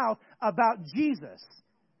his mouth about Jesus.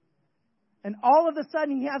 And all of a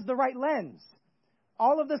sudden, he has the right lens.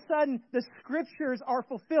 All of a sudden, the scriptures are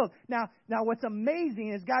fulfilled. Now, what's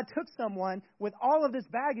amazing is God took someone with all of this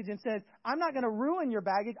baggage and says, I'm not going to ruin your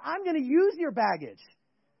baggage. I'm going to use your baggage.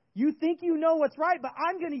 You think you know what's right, but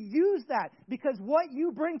I'm going to use that because what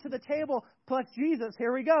you bring to the table plus Jesus,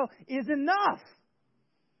 here we go, is enough.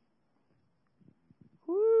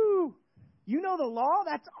 Woo! You know the law?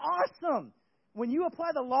 That's awesome. When you apply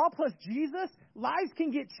the law plus Jesus, lives can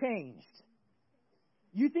get changed.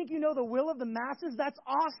 You think you know the will of the masses? That's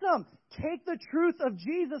awesome. Take the truth of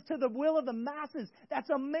Jesus to the will of the masses. That's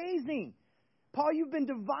amazing. Paul, you've been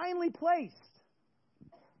divinely placed.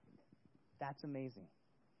 That's amazing.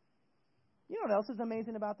 You know what else is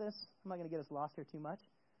amazing about this? I'm not going to get us lost here too much.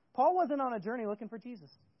 Paul wasn't on a journey looking for Jesus.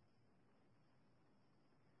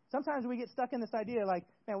 Sometimes we get stuck in this idea like,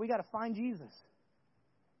 man, we got to find Jesus.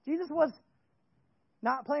 Jesus was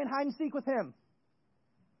not playing hide and seek with him.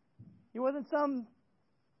 He wasn't some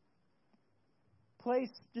place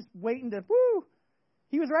just waiting to, woo!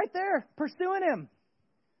 He was right there pursuing him.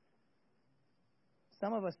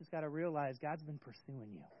 Some of us just got to realize God's been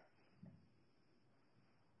pursuing you.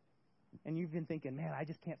 And you've been thinking, man, I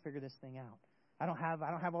just can't figure this thing out. I don't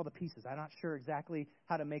have all the pieces. I'm not sure exactly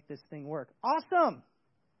how to make this thing work. Awesome!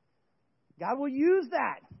 God will use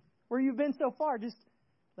that where you've been so far. Just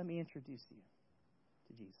let me introduce you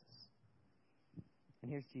to Jesus.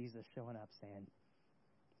 And here's Jesus showing up saying,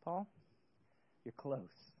 Paul, you're close,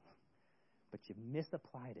 but you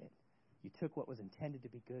misapplied it. You took what was intended to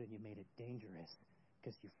be good and you made it dangerous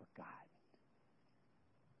because you forgot.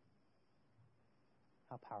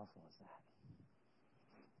 How powerful is that?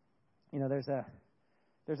 You know, there's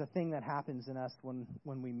a thing that happens in us when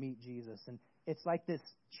we meet Jesus, and it's like this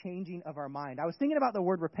changing of our mind. I was thinking about the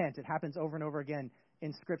word repent. It happens over and over again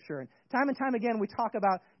in Scripture. And time again, we talk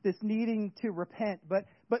about this needing to repent. But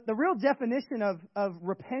the real definition of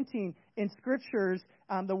repenting in Scriptures,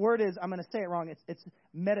 the word is, I'm going to say it wrong, it's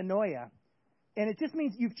metanoia. And it just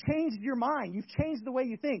means you've changed your mind. You've changed the way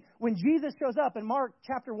you think. When Jesus shows up in Mark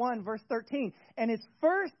chapter 1, verse 13, and his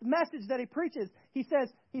first message that he preaches, he says,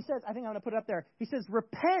 I think I'm going to put it up there. He says,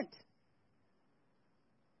 repent.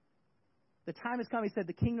 The time has come. He said,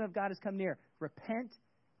 the kingdom of God has come near. Repent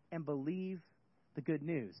and believe the good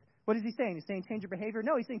news. What is he saying? He's saying change your behavior?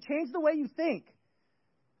 No, he's saying change the way you think.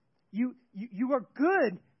 You are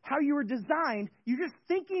good how you were designed. You're just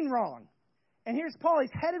thinking wrong. And here's Paul.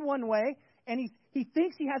 He's headed one way, and he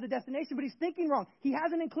thinks he has a destination, but he's thinking wrong. He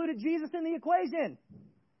hasn't included Jesus in the equation.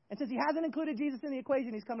 And since he hasn't included Jesus in the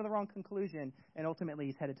equation, he's come to the wrong conclusion, and ultimately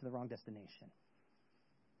he's headed to the wrong destination.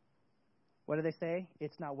 What do they say?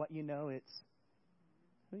 It's not what you know, it's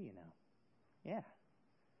who you know. Yeah.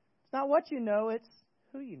 It's not what you know, it's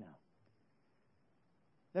who you know.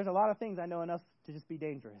 There's a lot of things I know enough to just be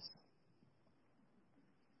dangerous.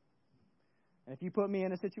 And if you put me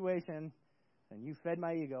in a situation and you fed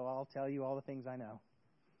my ego, I'll tell you all the things I know.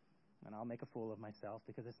 And I'll make a fool of myself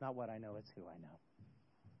because it's not what I know, it's who I know.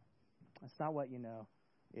 It's not what you know,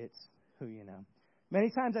 it's who you know. Many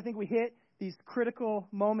times I think we hit these critical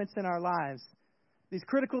moments in our lives, these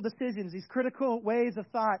critical decisions, these critical ways of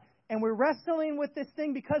thought, and we're wrestling with this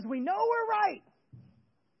thing because we know we're right.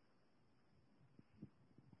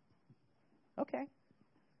 Okay,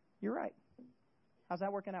 you're right. How's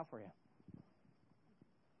that working out for you?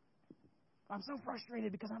 I'm so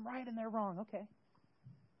frustrated because I'm right and they're wrong. Okay.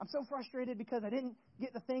 I'm so frustrated because I didn't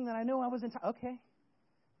get the thing that I know I was entitled. Okay.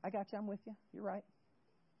 I got you. I'm with you. You're right.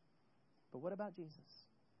 But what about Jesus?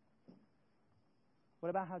 What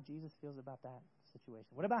about how Jesus feels about that situation?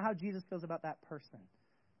 What about how Jesus feels about that person?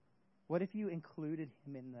 What if you included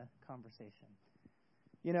him in the conversation?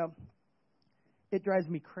 You know, it drives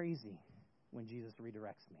me crazy when Jesus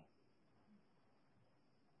redirects me.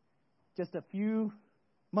 Just a few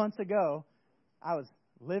months ago, I was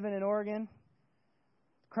living in Oregon,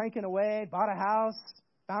 cranking away, bought a house,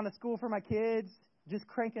 found a school for my kids, just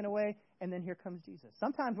cranking away, and then here comes Jesus.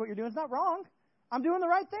 Sometimes what you're doing is not wrong. I'm doing the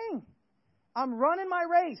right thing. I'm running my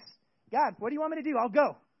race. God, what do you want me to do? I'll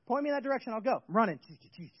go. Point me in that direction. I'll go. I'm running.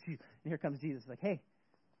 And here comes Jesus. Like, hey,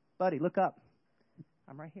 buddy, look up.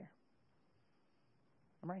 I'm right here.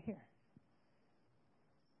 I'm right here.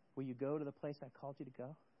 Will you go to the place I called you to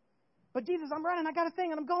go? But Jesus, I'm running. I got a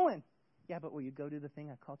thing and I'm going. Yeah, but will you go do the thing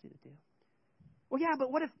I called you to do? Well, yeah,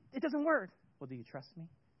 but what if it doesn't work? Well, do you trust me?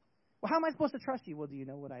 Well, how am I supposed to trust you? Well, do you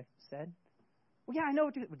know what I said? Well, yeah, I know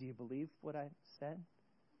what you... Well, do you believe what I said?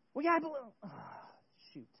 Well, yeah, I believe... Oh,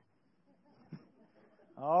 shoot.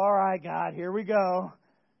 All right, God, here we go.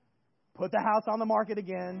 Put the house on the market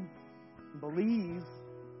again. Believe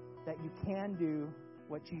that you can do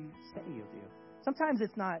what you say you'll do. Sometimes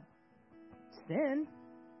it's not sin.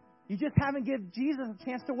 You just haven't given Jesus a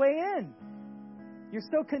chance to weigh in. You're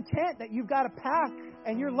so content that you've got a path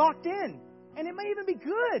and you're locked in. And it may even be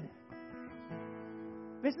good.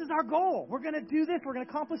 This is our goal. We're going to do this. We're going to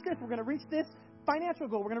accomplish this. We're going to reach this financial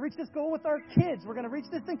goal. We're going to reach this goal with our kids. We're going to reach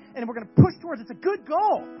this thing. And we're going to push towards it. It's a good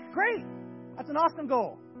goal. Great. That's an awesome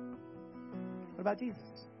goal. What about Jesus?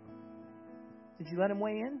 Did you let him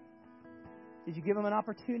weigh in? Did you give him an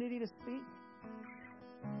opportunity to speak?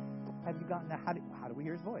 Have you gotten... How do we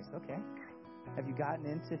hear his voice? Okay. Have you gotten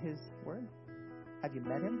into his word? Have you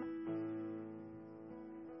met him?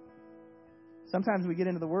 Sometimes we get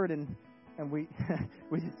into the word and we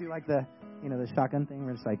we just do like the shotgun thing.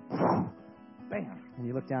 We're just like, bam. And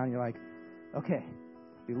you look down and you're like, okay,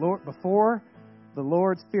 before the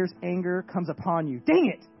Lord's fierce anger comes upon you.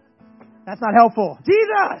 Dang it! That's not helpful.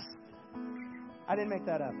 Jesus! I didn't make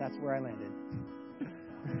that up. That's where I landed.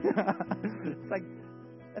 It's like,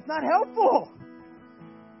 that's not helpful.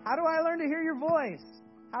 How do I learn to hear your voice?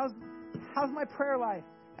 How's my prayer life?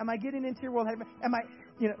 Am I getting into your world?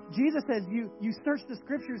 Jesus says you search the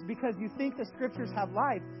Scriptures because you think the Scriptures have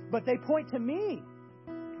life, but they point to me.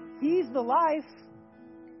 He's the life.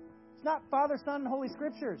 It's not Father, Son, and Holy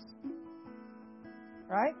Scriptures.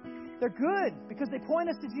 Right? They're good because they point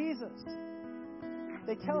us to Jesus.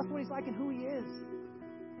 They tell us what He's like and who He is.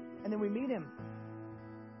 And then we meet Him.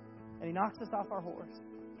 And He knocks us off our horse.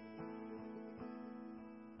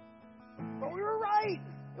 But we were right.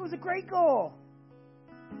 It was a great goal.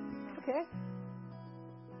 Okay.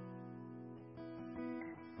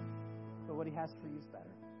 But what He has for you is better.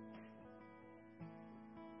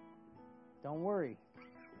 Don't worry.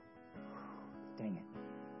 Dang it.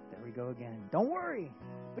 There we go again. Don't worry.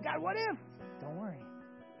 But God, what if? Don't worry.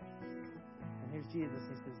 And here's Jesus.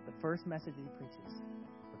 He says the first message He preaches,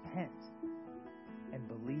 repent and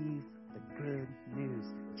believe the good news.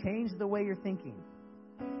 Change the way you're thinking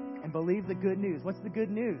and believe the good news. What's the good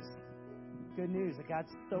news? Good news that God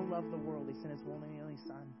so loved the world, He sent His one and only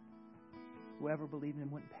Son. Whoever believed in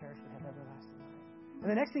Him wouldn't perish but have everlasting life.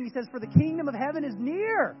 And the next thing He says, for the kingdom of heaven is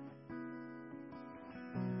near.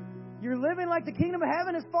 You're living like the kingdom of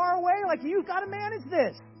heaven is far away, like you've got to manage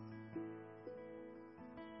this.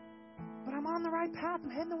 But I'm on the right path. I'm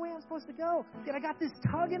heading the way I'm supposed to go. Yet I got this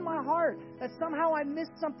tug in my heart that somehow I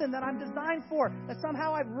missed something that I'm designed for, that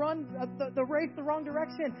somehow I've run the race the wrong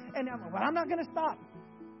direction. And I'm not going to stop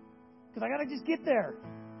because I got to just get there.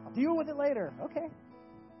 I'll deal with it later. Okay.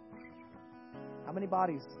 How many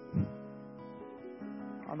bodies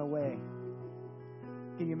on the way?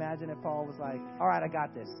 Can you imagine if Paul was like, all right, I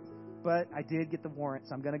got this. But I did get the warrant,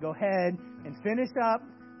 so I'm going to go ahead and finish up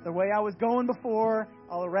the way I was going before.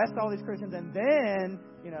 I'll arrest all these Christians, and then,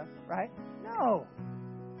 right? No.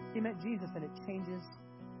 He met Jesus, and it changes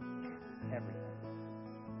everything.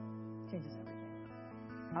 Changes everything.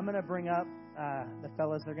 I'm going to bring up the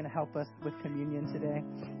fellas. They're going to help us with communion today.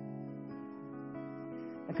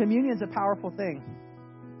 And communion's a powerful thing.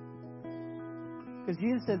 Because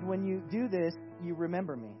Jesus says, when you do this, you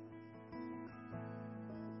remember me.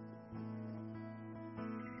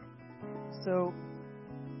 So,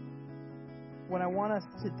 what I want us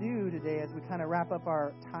to do today as we kind of wrap up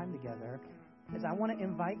our time together is I want to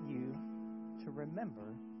invite you to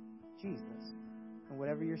remember Jesus and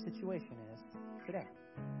whatever your situation is today.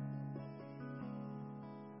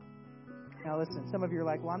 Now listen, some of you are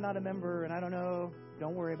like, well, I'm not a member and I don't know.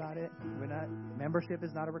 Don't worry about it. Membership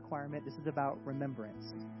is not a requirement. This is about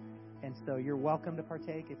remembrance. And so you're welcome to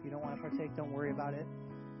partake. If you don't want to partake, don't worry about it.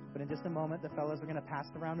 But in just a moment, the fellows are going to pass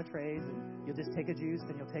around the trays, and you'll just take a juice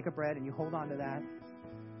and you'll take a bread and you hold on to that.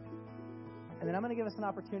 And then I'm going to give us an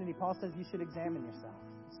opportunity. Paul says you should examine yourself.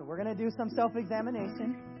 So we're going to do some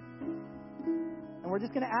self-examination. And we're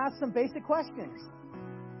just going to ask some basic questions.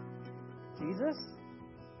 Jesus,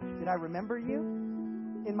 did I remember you?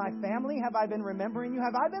 In my family, have I been remembering you?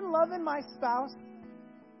 Have I been loving my spouse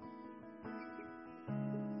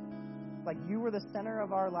like you were the center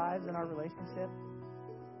of our lives and our relationship?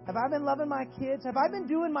 Have I been loving my kids? Have I been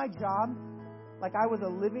doing my job like I was a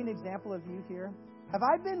living example of you here? Have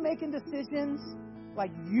I been making decisions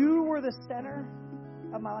like you were the center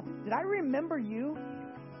of my life? Did I remember you?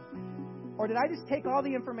 Or did I just take all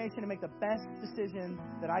the information and make the best decision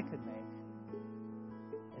that I could make?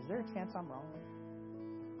 Is there a chance I'm wrong?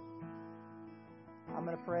 I'm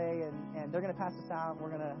going to pray, and they're going to pass us out, and we're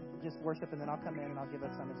going to just worship, and then I'll come in and I'll give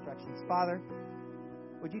us some instructions. Father,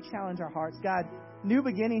 would you challenge our hearts? God, new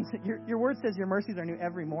beginnings. Your word says your mercies are new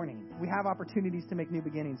every morning. We have opportunities to make new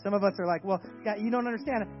beginnings. Some of us are like, well, God, you don't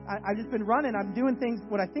understand. I've just been running. I'm doing things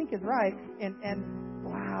what I think is right, and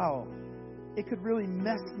wow, it could really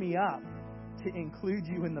mess me up to include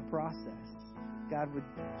you in the process. God, would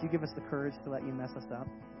you give us the courage to let you mess us up?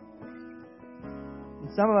 And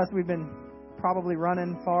some of us, we've been probably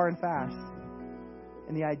running far and fast,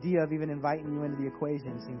 and the idea of even inviting you into the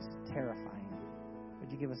equation seems terrifying.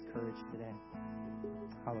 Would you give us courage today?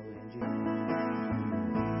 Hallelujah. In Jesus' name.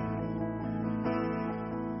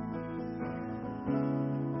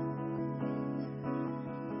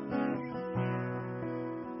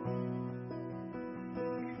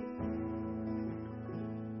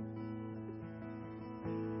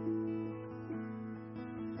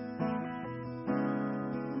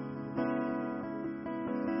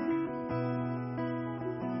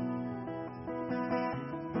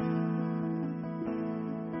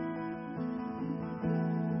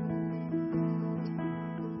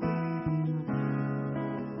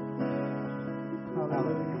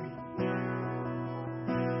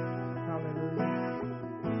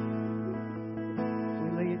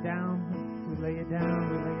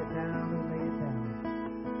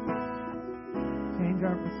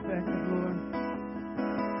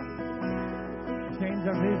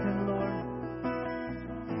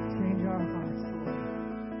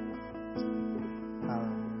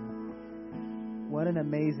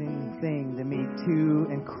 Amazing thing to meet two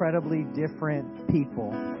incredibly different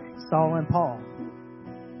people, Saul and Paul,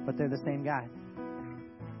 but they're the same guy.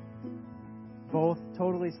 Both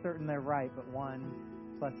totally certain they're right, but one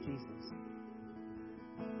plus Jesus.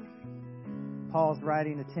 Paul's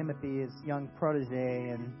writing to Timothy, his young protege,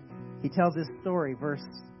 and he tells his story, verse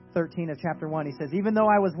 13 of chapter 1. He says, even though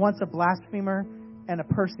I was once a blasphemer and a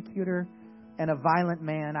persecutor and a violent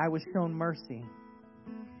man, I was shown mercy.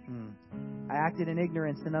 I acted in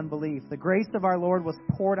ignorance and unbelief. The grace of our Lord was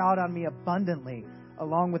poured out on me abundantly,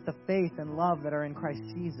 along with the faith and love that are in Christ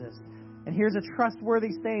Jesus. And here's a trustworthy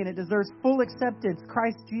saying. It deserves full acceptance.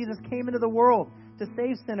 Christ Jesus came into the world to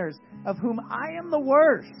save sinners, of whom I am the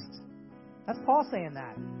worst. That's Paul saying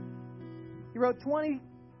that. He wrote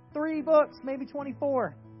 23 books, maybe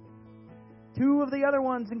 24. 2 of the other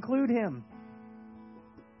ones include him.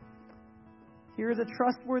 Here is a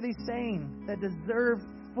trustworthy saying that deserves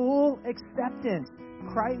full acceptance.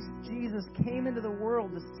 Christ Jesus came into the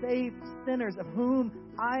world to save sinners, of whom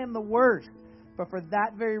I am the worst. But for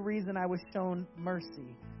that very reason I was shown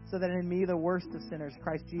mercy, so that in me, the worst of sinners,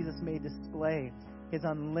 Christ Jesus may display his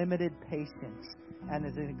unlimited patience and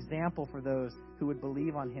as an example for those who would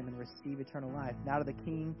believe on him and receive eternal life. Now to the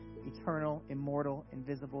King, eternal, immortal,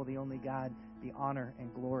 invisible, the only God, be honor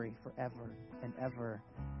and glory forever and ever.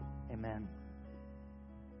 Amen.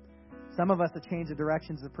 Some of us, a change of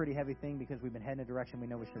direction is a pretty heavy thing because we've been heading a direction we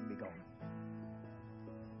know we shouldn't be going.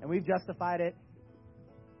 And we've justified it.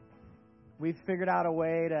 We've figured out a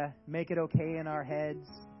way to make it okay in our heads.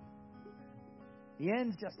 The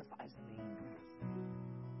end justifies the means.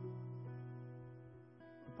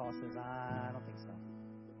 Paul says, I don't think so.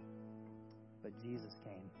 But Jesus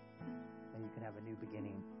came, and you can have a new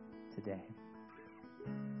beginning today.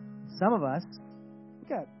 Some of us, we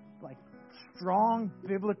got like strong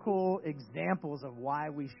biblical examples of why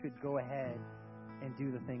we should go ahead and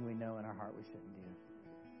do the thing we know in our heart we shouldn't do.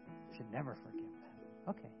 We should never forgive them.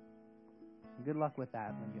 Okay. Good luck with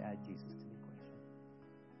that when you add Jesus to the equation.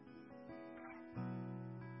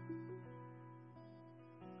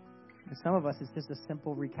 For some of us, it's just a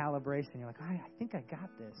simple recalibration. You're like, I think I got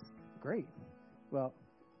this. Great. Well,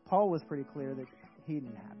 Paul was pretty clear that he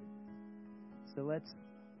didn't have it. So let's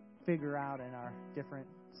figure out in our different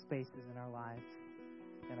spaces in our life,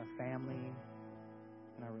 in our family,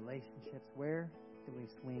 in our relationships, where do we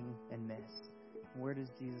swing and miss? Where does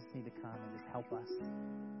Jesus need to come and just help us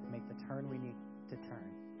make the turn we need to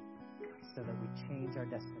turn so that we change our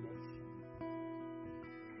destination?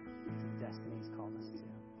 The destiny He's called us to.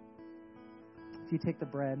 If you take the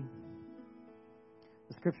bread,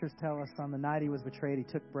 the scriptures tell us on the night He was betrayed, He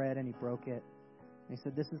took bread and He broke it. And He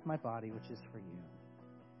said, this is my body, which is for you.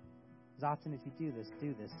 As often as you do this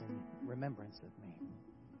in remembrance of me.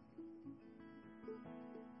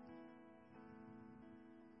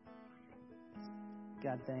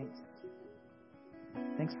 God, thanks.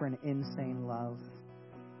 Thanks for an insane love.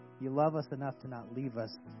 You love us enough to not leave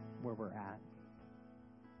us where we're at.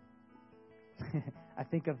 I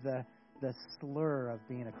think of the slur of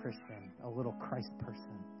being a Christian, a little Christ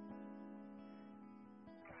person.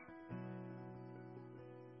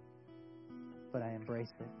 But I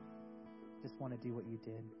embrace it. Just want to do what you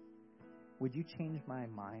did. Would you change my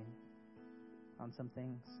mind on some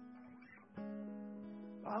things?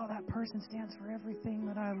 Oh, that person stands for everything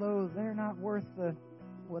that I loathe. They're not worth the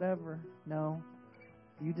whatever. No.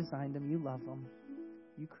 You designed them. You love them.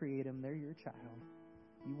 You create them. They're your child.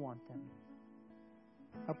 You want them.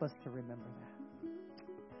 Help us to remember that.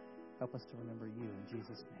 Help us to remember you in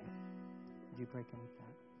Jesus' name. Would you break in with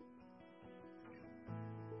that?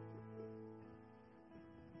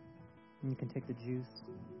 And you can take the juice.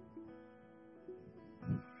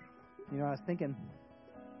 You know, I was thinking,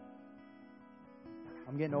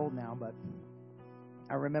 I'm getting old now, but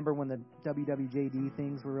I remember when the WWJD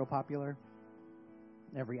things were real popular.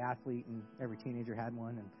 Every athlete and every teenager had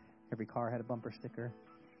one, and every car had a bumper sticker.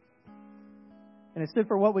 And it stood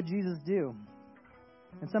for what would Jesus do?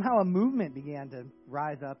 And somehow a movement began to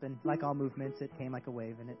rise up, and like all movements, it came like a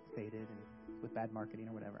wave, and it faded, and with bad marketing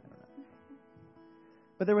or whatever, I don't know.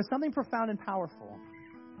 But there was something profound and powerful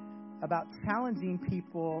about challenging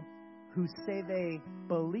people who say they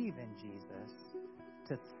believe in Jesus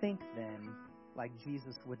to think then like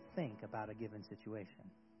Jesus would think about a given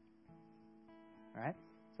situation. All right?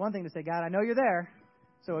 It's one thing to say, God, I know you're there,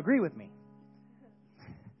 so agree with me.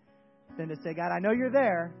 Then to say, God, I know you're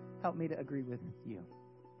there, help me to agree with you.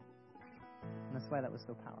 And that's why that was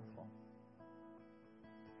so powerful.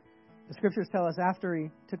 The scriptures tell us after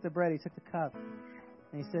He took the bread, He took the cup,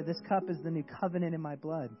 and He said, this cup is the new covenant in my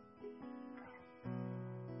blood.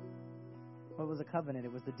 What was a covenant?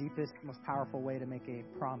 It was the deepest, most powerful way to make a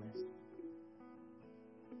promise.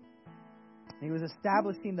 And He was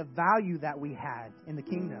establishing the value that we had in the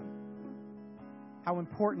kingdom. How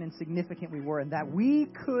important and significant we were, and that we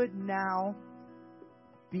could now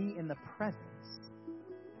be in the presence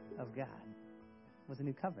of God. It was a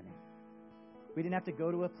new covenant. We didn't have to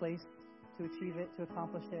go to a place to achieve it, to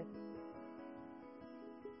accomplish it.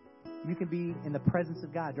 You can be in the presence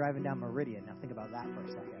of God driving down Meridian. Now think about that for a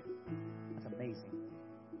second. That's amazing.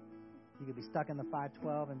 You could be stuck in the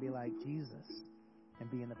 512 and be like Jesus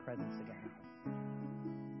and be in the presence of God.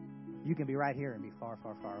 You can be right here and be far,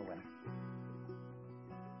 far, far away.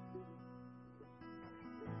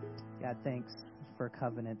 God, thanks for a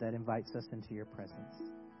covenant that invites us into your presence,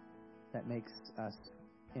 that makes us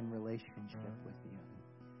in relationship with you,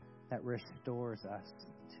 that restores us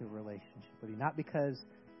to relationship with you. Not because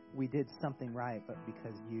we did something right, but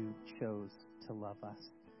because you chose to love us,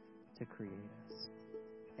 to create us,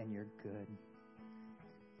 and you're good.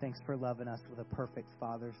 Thanks for loving us with a perfect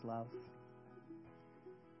Father's love.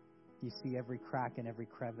 You see every crack and every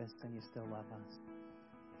crevice, and you still love us.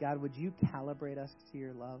 God, would you calibrate us to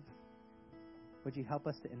your love? Would you help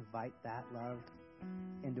us to invite that love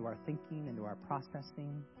into our thinking, into our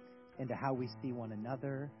processing, into how we see one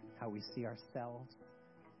another, how we see ourselves?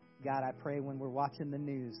 God, I pray when we're watching the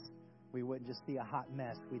news, we wouldn't just see a hot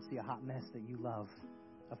mess. We'd see a hot mess that you love,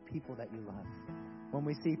 of people that you love. When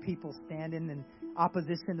we see people standing in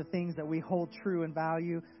opposition to things that we hold true and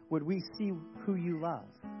value, would we see who you love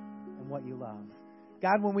and what you love?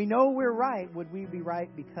 God, when we know we're right, would we be right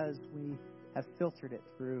because we have filtered it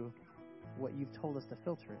through what you've told us to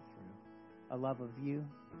filter it through? a love of you,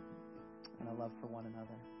 and a love for one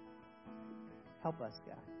another. Help us,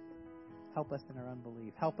 God. Help us in our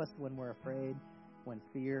unbelief. Help us when we're afraid, when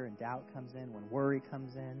fear and doubt comes in, when worry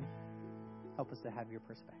comes in. Help us to have your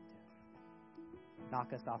perspective.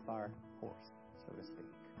 Knock us off our horse, so to speak.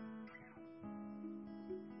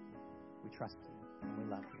 We trust you and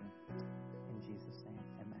we love you. In Jesus' name,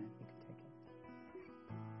 amen. You can take it.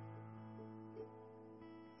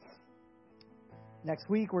 Next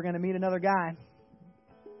week, we're going to meet another guy.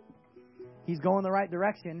 He's going the right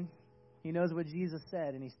direction. He knows what Jesus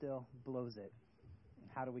said, and he still blows it.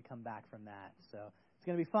 How do we come back from that? So it's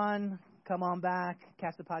going to be fun. Come on back.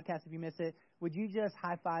 Catch the podcast if you miss it. Would you just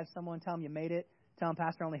high-five someone, tell them you made it? Tell them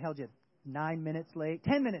Pastor only held you 9 minutes late.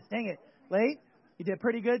 10 minutes, dang it, late. You did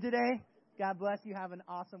pretty good today. God bless you. Have an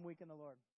awesome week in the Lord.